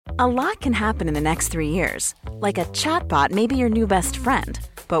A lot can happen in the next 3 years. Like a chatbot may be your new best friend.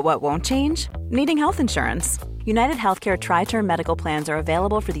 But what won't change? Needing health insurance. United Healthcare Tri-Term Medical Plans are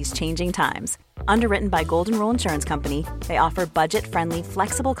available for these changing times. Underwritten by Golden Rule Insurance Company, they offer budget-friendly,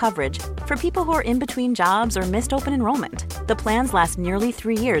 flexible coverage for people who are in between jobs or missed open enrollment. The plans last nearly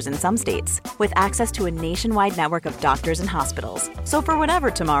 3 years in some states, with access to a nationwide network of doctors and hospitals. So for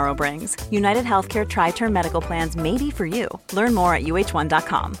whatever tomorrow brings, United Healthcare Tri-Term Medical Plans may be for you. Learn more at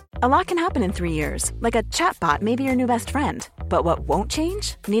uh1.com. A lot can happen in 3 years, like a chatbot may be your new best friend. But what won't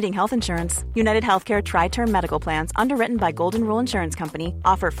change? Needing health insurance. United Healthcare Tri-Term Medical Plans, underwritten by Golden Rule Insurance Company,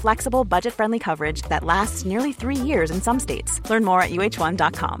 offer flexible, budget-friendly coverage that lasts nearly 3 years in some states. Learn more at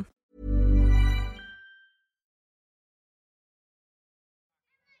uh1.com.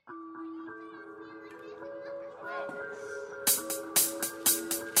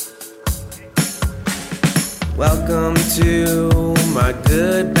 Welcome to my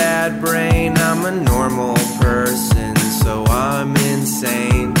good bad brain. I'm a normal person, so I'm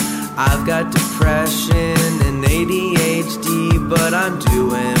insane. I've got depression and ADHD, but I'm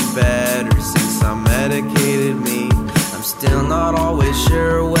doing better since I medicated me. I'm still not always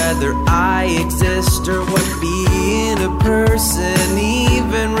sure whether I exist or what being a person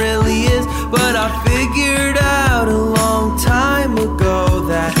even really is, but I figured out a long time ago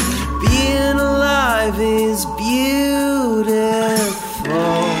that being alive is beautiful.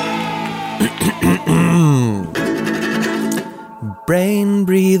 Brain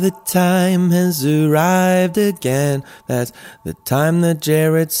breathe, the time has arrived again. That's the time that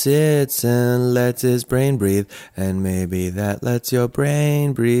Jared sits and lets his brain breathe. And maybe that lets your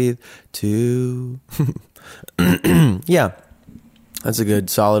brain breathe too. Yeah, that's a good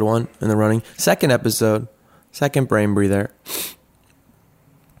solid one in the running. Second episode, second brain breather.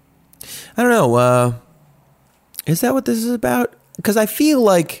 I don't know, is that what this is about? Because I feel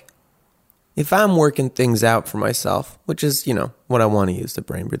like if I'm working things out for myself, which is, you know, what I want to use the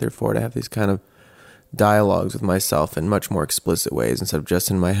brain breather for, to have these kind of dialogues with myself in much more explicit ways instead of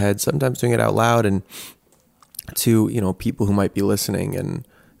just in my head, sometimes doing it out loud and to, you know, people who might be listening and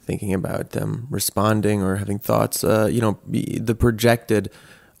thinking about them responding or having thoughts, you know, the projected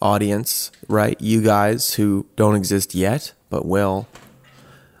audience, right? You guys who don't exist yet, but will.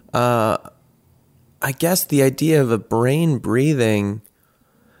 I guess the idea of a brain breathing,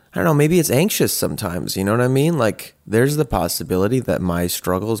 I don't know, maybe it's anxious sometimes, you know what I mean? Like, there's the possibility that my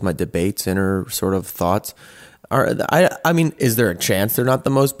struggles, my debates, inner sort of thoughts are, I mean, is there a chance they're not the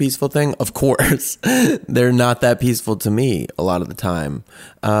most peaceful thing? Of course. They're not that peaceful to me a lot of the time.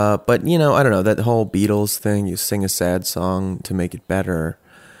 But, you know, I don't know, that whole Beatles thing, you sing a sad song to make it better.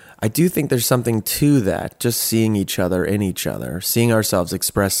 I do think there's something to that, just seeing each other in each other, seeing ourselves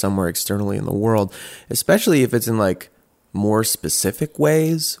expressed somewhere externally in the world, especially if it's in like more specific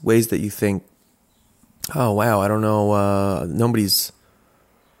ways that you think, oh, wow, I don't know, nobody's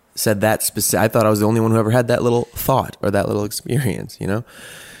said that specific. I thought I was the only one who ever had that little thought or that little experience, you know?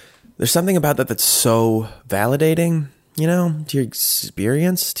 There's something about that that's so validating, you know, to your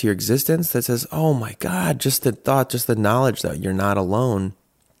experience, to your existence, that says, oh my God, just the thought, just the knowledge that you're not alone.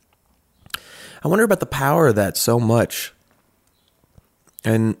 I wonder about the power of that so much.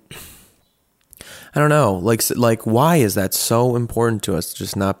 And I don't know, like why is that so important to us to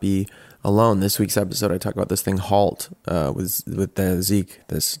just not be alone? This week's episode, I talk about this thing, HALT, with Zeke,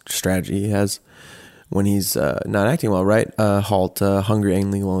 this strategy he has when he's not acting well, right? HALT, hungry,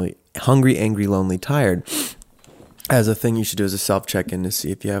 angry, lonely, tired, as a thing you should do as a self check-in to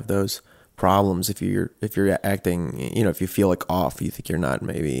see if you have those problems. If you're acting, you know, if you feel like off, you think you're not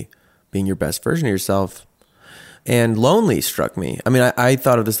maybe being your best version of yourself. And lonely struck me. I mean, I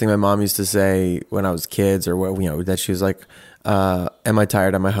thought of this thing my mom used to say when I was kids, or, you know, that she was like, am I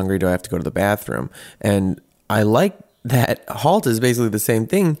tired? Am I hungry? Do I have to go to the bathroom? And I like that HALT is basically the same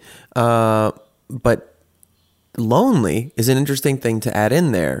thing. But lonely is an interesting thing to add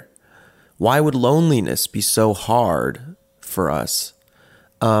in there. Why would loneliness be so hard for us?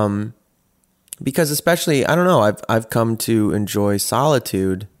 Because especially, I don't know, I've come to enjoy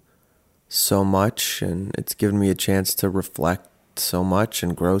solitude so much, and it's given me a chance to reflect so much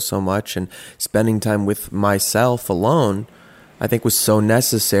and grow so much, and spending time with myself alone, I think, was so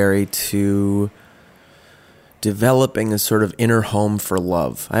necessary to developing a sort of inner home for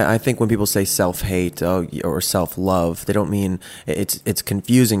love. I think when people say self-hate or self-love, they don't mean, it's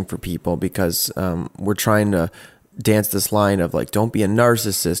confusing for people because we're trying to dance this line of like, don't be a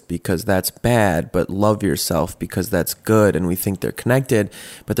narcissist because that's bad, but love yourself because that's good. And we think they're connected,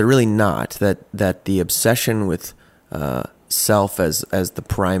 but they're really not. That the obsession with self as the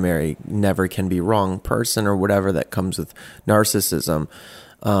primary, never can be wrong person or whatever that comes with narcissism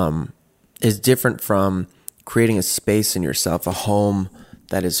is different from creating a space in yourself, a home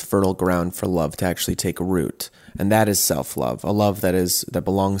that is fertile ground for love to actually take root. And that is self-love, a love that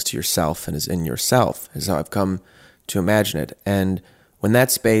belongs to yourself and is in yourself, is how I've come to imagine it. And when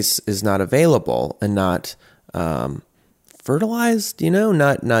that space is not available and not fertilized,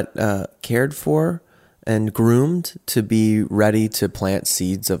 not cared for and groomed to be ready to plant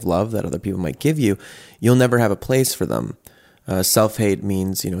seeds of love that other people might give you, you'll never have a place for them. Self-hate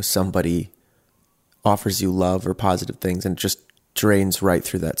means, somebody offers you love or positive things and it just drains right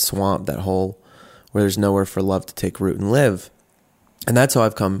through that swamp, that hole where there's nowhere for love to take root and live. And that's how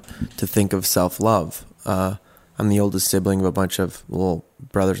I've come to think of self-love. I'm the oldest sibling of a bunch of little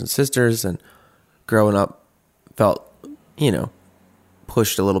brothers and sisters, and growing up felt,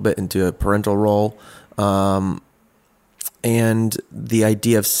 pushed a little bit into a parental role. And the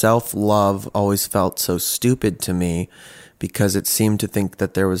idea of self-love always felt so stupid to me because it seemed to think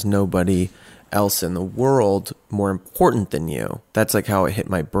that there was nobody else in the world more important than you. That's like how it hit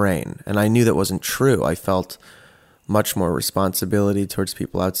my brain. And I knew that wasn't true. I felt much more responsibility towards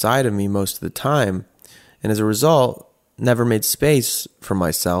people outside of me most of the time. And as a result, never made space for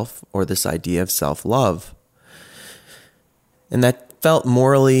myself or this idea of self-love. And that felt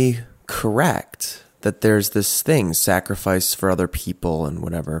morally correct, that there's this thing, sacrifice for other people and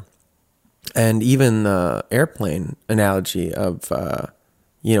whatever. And even the airplane analogy of,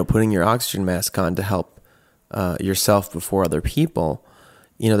 putting your oxygen mask on to help yourself before other people,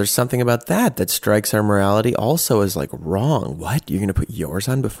 there's something about that strikes our morality also as like wrong. What? You're going to put yours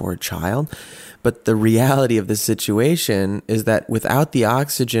on before a child? But the reality of the situation is that without the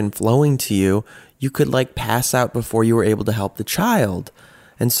oxygen flowing to you, you could like pass out before you were able to help the child.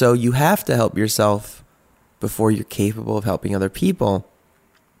 And so you have to help yourself before you're capable of helping other people.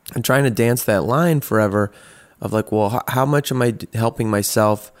 I'm trying to dance that line forever of like, well, how much am I helping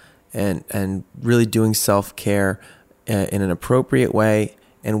myself and really doing self-care in an appropriate way?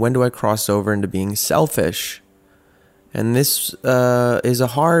 And when do I cross over into being selfish? And this is a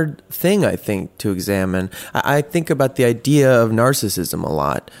hard thing, I think, to examine. I think about the idea of narcissism a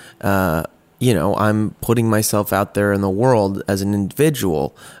lot. I'm putting myself out there in the world as an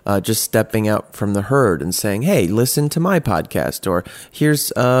individual, just stepping out from the herd and saying, hey, listen to my podcast, or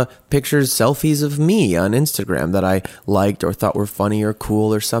here's pictures, selfies of me on Instagram that I liked or thought were funny or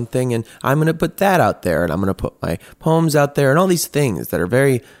cool or something, and I'm going to put that out there, and I'm going to put my poems out there, and all these things that are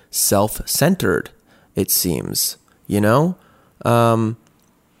very self-centered, it seems, It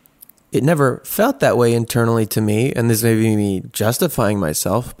never felt that way internally to me, and this may be me justifying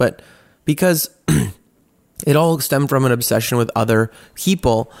myself, but because it all stemmed from an obsession with other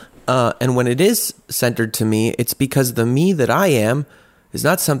people. And when it is centered to me, it's because the me that I am is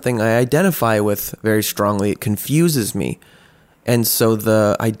not something I identify with very strongly. It confuses me. And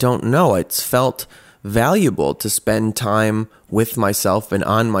so I don't know, it's felt valuable to spend time with myself and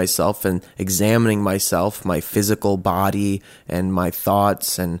on myself and examining myself, my physical body and my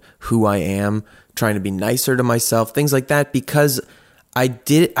thoughts and who I am, trying to be nicer to myself, things like that, because I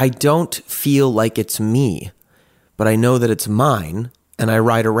don't feel like it's me, but I know that it's mine and I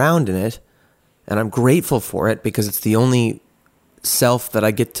ride around in it and I'm grateful for it because it's the only self that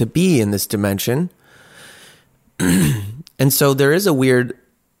I get to be in this dimension. And so there is a weird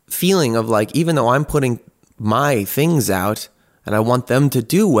feeling of like, even though I'm putting my things out and I want them to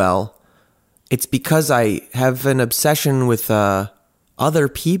do well, it's because I have an obsession with other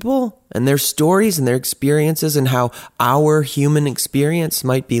people and their stories and their experiences and how our human experience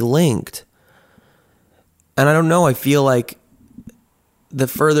might be linked. And I don't know, I feel like the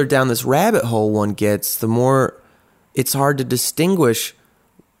further down this rabbit hole one gets, the more it's hard to distinguish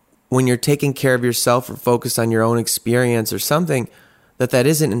when you're taking care of yourself or focused on your own experience or something, that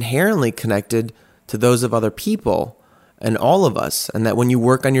isn't inherently connected to those of other people and all of us. And that when you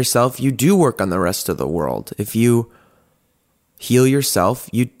work on yourself, you do work on the rest of the world. If you heal yourself,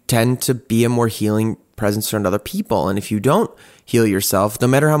 you tend to be a more healing presence around other people. And if you don't heal yourself, no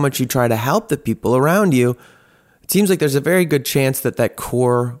matter how much you try to help the people around you, it seems like there's a very good chance that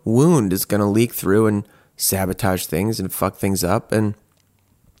core wound is going to leak through and sabotage things and fuck things up. And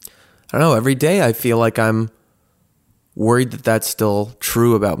I don't know, every day I feel like I'm worried that that's still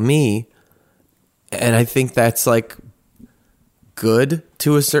true about me. And I think that's like good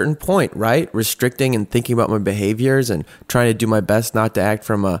to a certain point, right? Restricting and thinking about my behaviors and trying to do my best not to act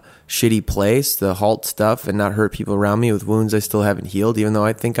from a shitty place, the halt stuff, and not hurt people around me with wounds I still haven't healed, even though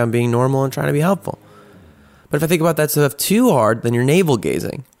I think I'm being normal and trying to be helpful. But if I think about that stuff too hard, then you're navel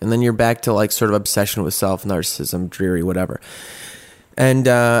gazing. And then you're back to like sort of obsession with self, narcissism, dreary, whatever. And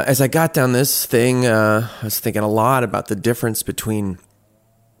as I got down this thing, I was thinking a lot about the difference between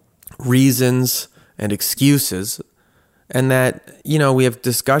reasons and excuses, and that, we have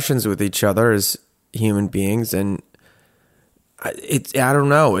discussions with each other as human beings, and I don't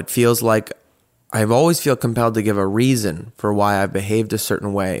know, it feels like I've always feel compelled to give a reason for why I've behaved a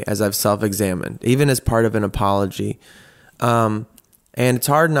certain way as I've self-examined, even as part of an apology. And it's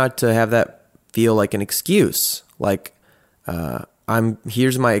hard not to have that feel like an excuse. Like,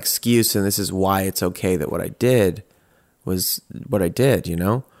 here's my excuse, and this is why it's okay that what I did was what I did,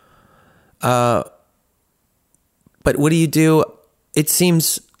 But what do you do? It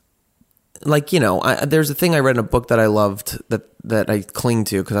seems like, there's a thing I read in a book that I loved that I cling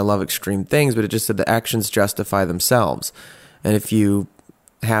to because I love extreme things, but it just said the actions justify themselves. And if you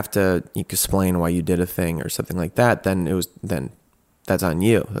have to explain why you did a thing or something like that, then that's on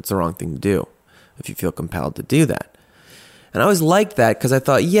you. That's the wrong thing to do if you feel compelled to do that. And I always liked that because I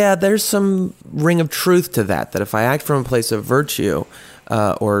thought, yeah, there's some ring of truth to that if I act from a place of virtue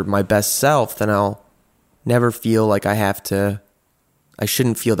or my best self, then I'll never feel like I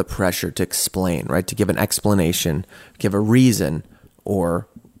shouldn't feel the pressure to explain, right? To give an explanation, give a reason, or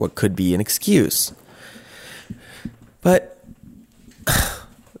what could be an excuse. But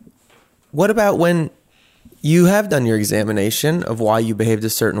what about when you have done your examination of why you behaved a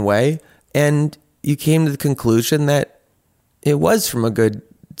certain way and you came to the conclusion that it was from a good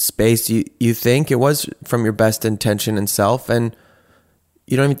space, you think it was from your best intention and self, and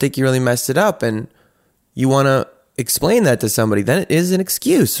you don't even think you really messed it up, and you want to explain that to somebody, then it is an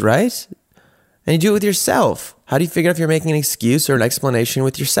excuse, right? And you do it with yourself. How do you figure out if you're making an excuse or an explanation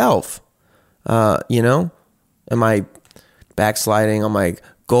with yourself? Am I backsliding on my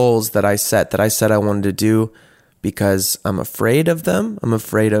goals that I said I wanted to do because I'm afraid of them? I'm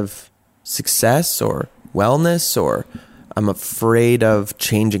afraid of success or wellness, or I'm afraid of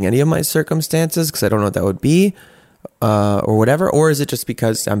changing any of my circumstances because I don't know what that would be, or whatever. Or is it just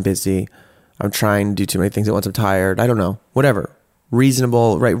because I'm busy? I'm trying to do too many things at once. I'm tired. I don't know. Whatever.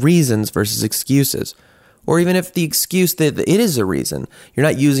 Reasonable, right? Reasons versus excuses. Or even if the excuse that it is a reason, you're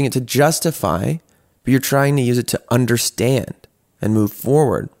not using it to justify, but you're trying to use it to understand and move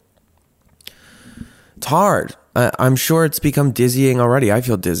forward. It's hard. I'm sure it's become dizzying already. I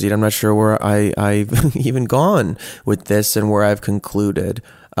feel dizzied. I'm not sure where I've even gone with this and where I've concluded.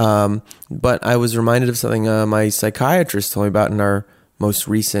 But I was reminded of something my psychiatrist told me about in our most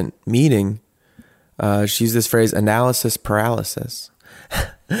recent meeting. She used this phrase, analysis paralysis.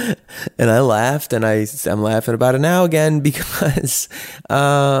 And I laughed, and I'm laughing about it now again because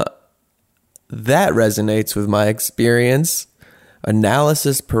that resonates with my experience.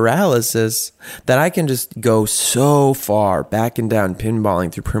 Analysis paralysis, that I can just go so far back and down,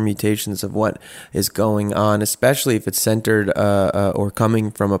 pinballing through permutations of what is going on, especially if it's centered or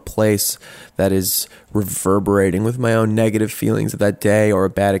coming from a place that is reverberating with my own negative feelings of that day or a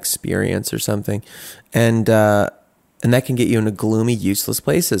bad experience or something. And that can get you into gloomy, useless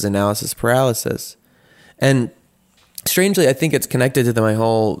places, analysis paralysis. And strangely, I think it's connected to my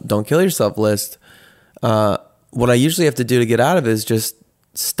whole don't kill yourself list. What I usually have to do to get out of it is just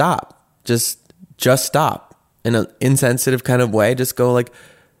stop. Just stop in an insensitive kind of way. Just go like,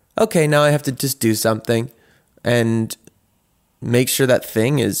 okay, now I have to just do something and make sure that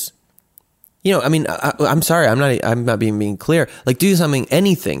thing is, I'm sorry, I'm not being clear. Like do something,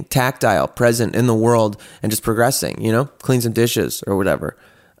 anything tactile, present in the world and just progressing, clean some dishes or whatever.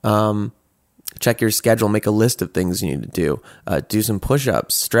 Check your schedule, make a list of things you need to do some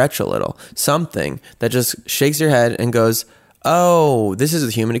push-ups, stretch a little, something that just shakes your head and goes, oh, this is a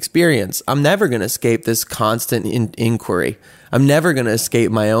human experience. I'm never going to escape this constant inquiry. I'm never going to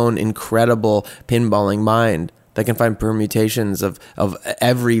escape my own incredible pinballing mind that can find permutations of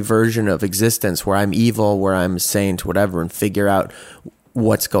every version of existence where I'm evil, where I'm a saint, whatever, and figure out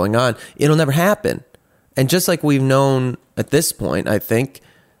what's going on. It'll never happen. And just like we've known at this point, I think,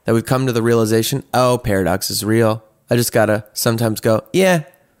 that we've come to the realization, paradox is real. I just gotta sometimes go, yeah,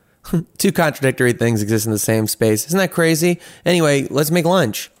 two contradictory things exist in the same space. Isn't that crazy? Anyway, let's make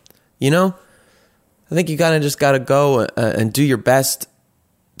lunch. I think you kind of just gotta go and do your best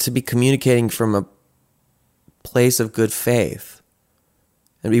to be communicating from a place of good faith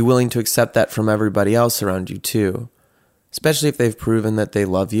and be willing to accept that from everybody else around you too, especially if they've proven that they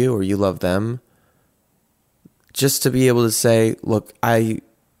love you or you love them. Just to be able to say, look, I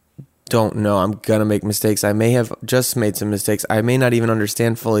don't know, I'm gonna make mistakes. I may have just made some mistakes. I may not even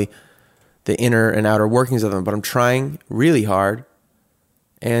understand fully the inner and outer workings of them, but I'm trying really hard.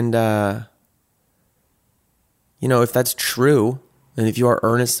 And if that's true, and if you are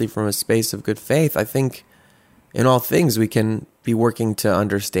earnestly from a space of good faith, I think in all things we can be working to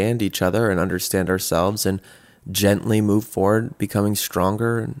understand each other and understand ourselves and gently move forward, becoming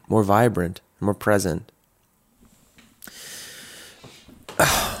stronger and more vibrant, more present.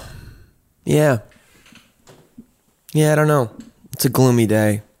 Yeah, I don't know. It's a gloomy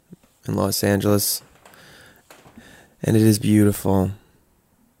day in Los Angeles, and it is beautiful.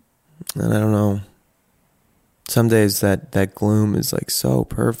 And I don't know. Some days that gloom is like so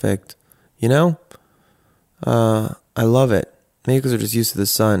perfect, you know? I love it. Maybe because we're just used to the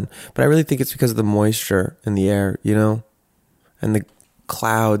sun, but I really think it's because of the moisture in the air, you know? And the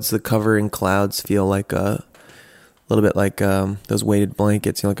clouds, the covering clouds feel like a little bit like those weighted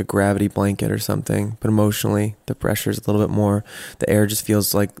blankets, you know, like a gravity blanket or something. But emotionally, the pressure's a little bit more. The air just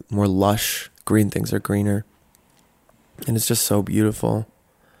feels like more lush. Green things are greener. And it's just so beautiful.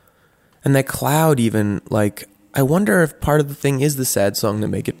 And that cloud even, like, I wonder if part of the thing is the sad song to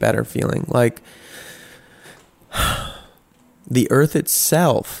make it better feeling. Like, the earth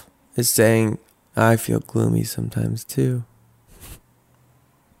itself is saying, I feel gloomy sometimes too.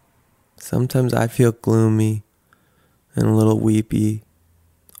 Sometimes I feel gloomy and a little weepy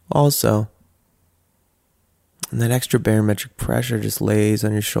also. And that extra barometric pressure just lays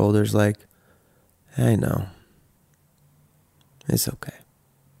on your shoulders like, I know. It's okay.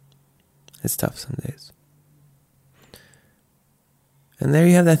 It's tough some days. And there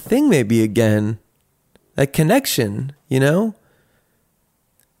you have that thing maybe again. That connection, you know?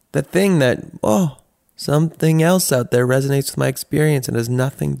 That thing that, something else out there resonates with my experience and has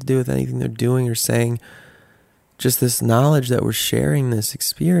nothing to do with anything they're doing or saying. Just this knowledge that we're sharing this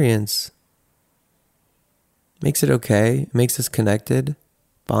experience makes it okay, makes us connected,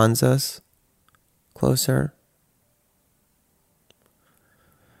 bonds us closer.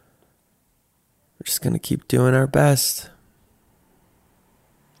 We're just going to keep doing our best.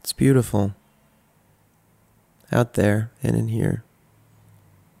 It's beautiful. Out there and in here.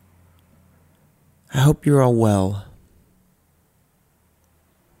 I hope you're all well.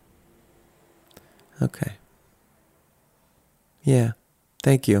 Okay. Yeah.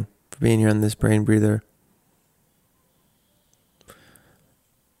 Thank you for being here on this brain breather.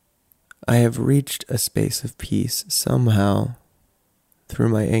 I have reached a space of peace somehow through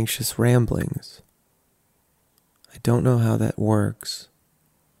my anxious ramblings. I don't know how that works,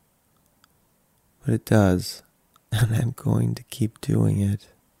 but it does, and I'm going to keep doing it.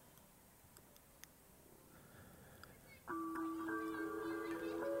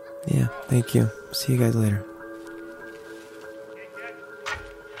 Yeah, thank you. See you guys later.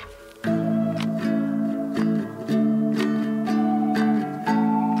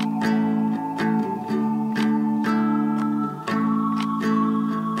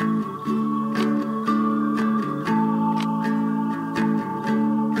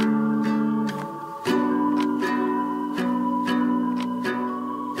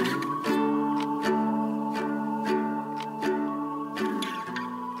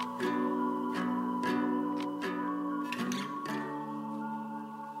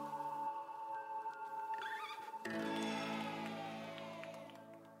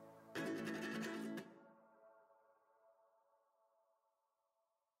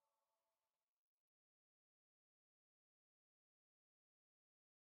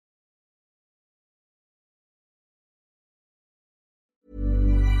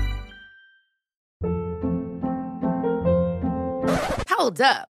 Hold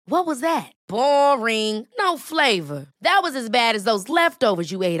up. What was that? Boring. No flavor. That was as bad as those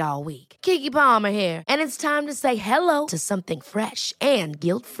leftovers you ate all week. Keke Palmer here. And it's time to say hello to something fresh and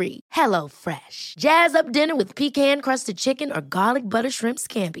guilt-free. Hello Fresh. Jazz up dinner with pecan-crusted chicken or garlic butter shrimp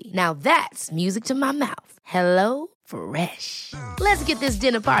scampi. Now that's music to my mouth. Hello Fresh. Let's get this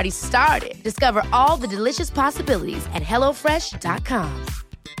dinner party started. Discover all the delicious possibilities at hellofresh.com.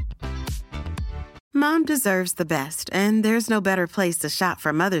 Mom deserves the best, and there's no better place to shop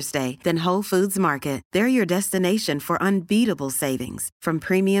for Mother's Day than Whole Foods Market. They're your destination for unbeatable savings, from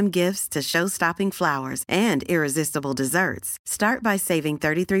premium gifts to show-stopping flowers and irresistible desserts. Start by saving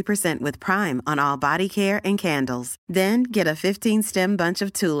 33% with Prime on all body care and candles. Then get a 15-stem bunch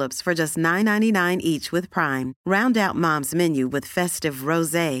of tulips for just $9.99 each with Prime. Round out Mom's menu with festive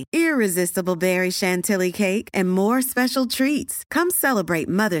rosé, irresistible berry chantilly cake, and more special treats. Come celebrate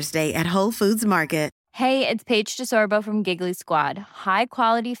Mother's Day at Whole Foods Market. Hey, it's Paige DeSorbo from Giggly Squad. High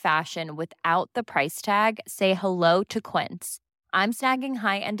quality fashion without the price tag. Say hello to Quince. I'm snagging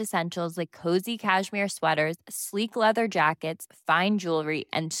high-end essentials like cozy cashmere sweaters, sleek leather jackets, fine jewelry,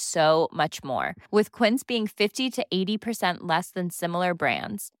 and so much more. With Quince being 50 to 80% less than similar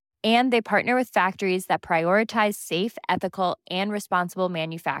brands. And they partner with factories that prioritize safe, ethical, and responsible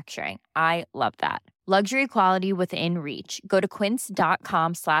manufacturing. I love that. Luxury quality within reach. Go to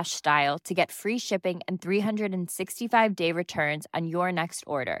quince.com/style to get free shipping and 365-day returns on your next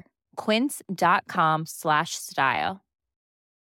order. Quince.com/style.